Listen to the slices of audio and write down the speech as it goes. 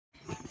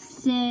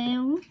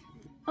So,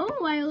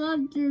 oh, I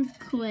loved your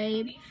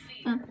claim.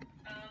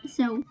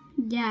 So,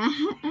 yeah,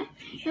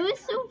 it was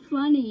so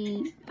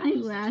funny. I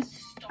laughed.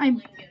 I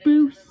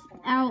burst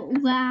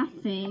out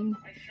laughing.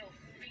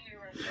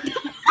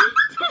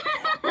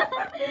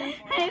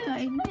 I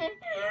liked it.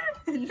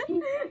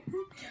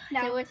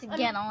 Now let's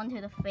get on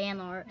to the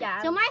fan art.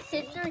 Yeah. So my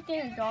sister's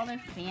gonna draw the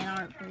fan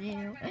art for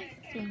you.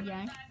 So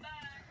yeah.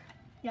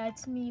 Yeah,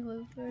 it's me,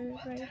 Luther,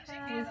 right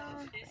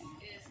now.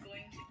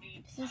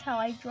 This is how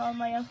I draw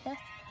my LPS.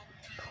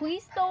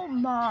 Please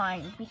don't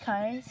mind,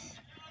 because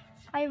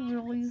I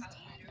really... Okay,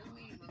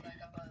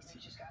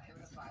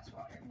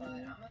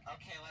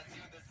 let's see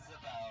what this is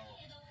about.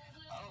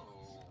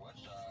 Oh, what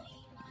the?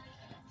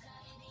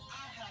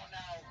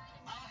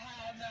 Oh,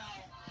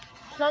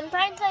 no.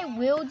 Sometimes I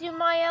will do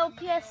my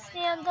LPS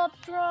stand-up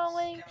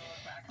drawing,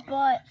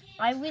 but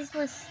I was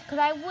because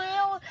I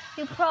will.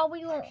 You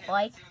probably won't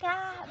like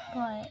that,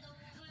 but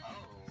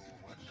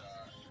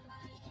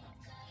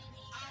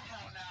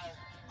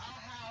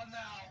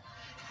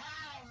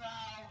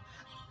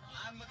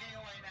I'm looking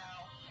away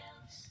now.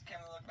 Can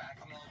I look back?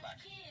 I'm gonna look back.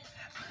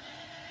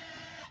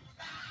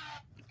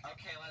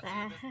 Okay, let's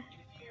see this.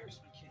 Years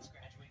when kids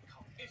graduate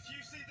college. If you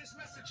see this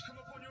message come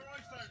up on your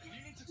iPhone, you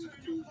need to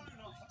turn your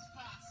phone off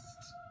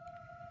fast.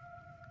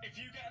 If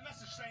you get a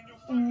message saying your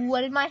phone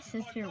what did my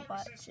sister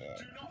watch it?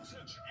 Do not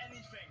touch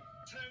anything.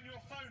 Turn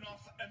your phone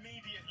off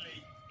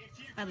immediately. If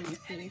you I'm gonna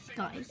see this,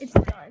 guys. It's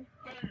done.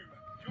 boom,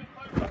 your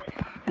phone will be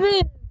hacked.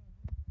 Boom.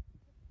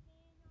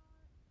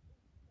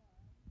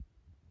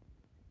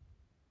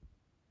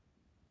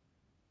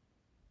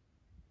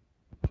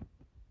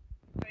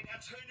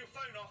 And turn your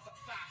phone off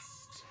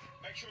fast.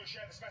 Make sure to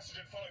share this message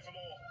and follow for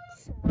more.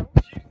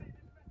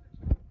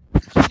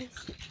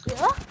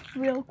 Yeah,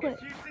 real quick.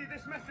 If you see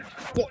this message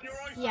come up on your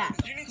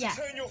iPhone, you need to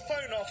turn your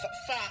phone off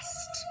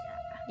fast.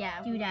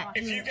 Yeah, do that.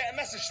 If you get a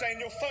message saying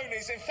your phone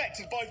is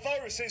infected by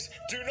viruses,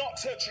 do not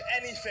touch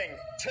anything.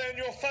 Turn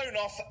your phone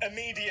off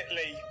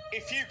immediately.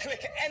 If you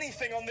click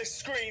anything on this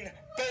screen,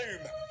 boom,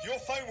 your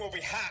phone will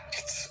be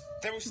hacked.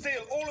 They will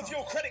steal all of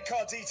your credit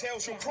card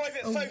details, your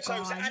private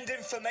photos and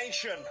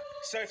information.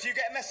 So if you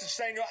get a message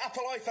saying your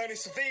Apple iPhone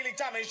is severely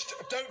damaged,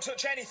 don't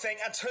touch anything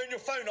and turn your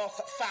phone off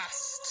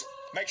fast.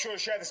 Make sure to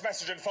share this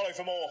message and follow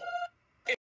for more.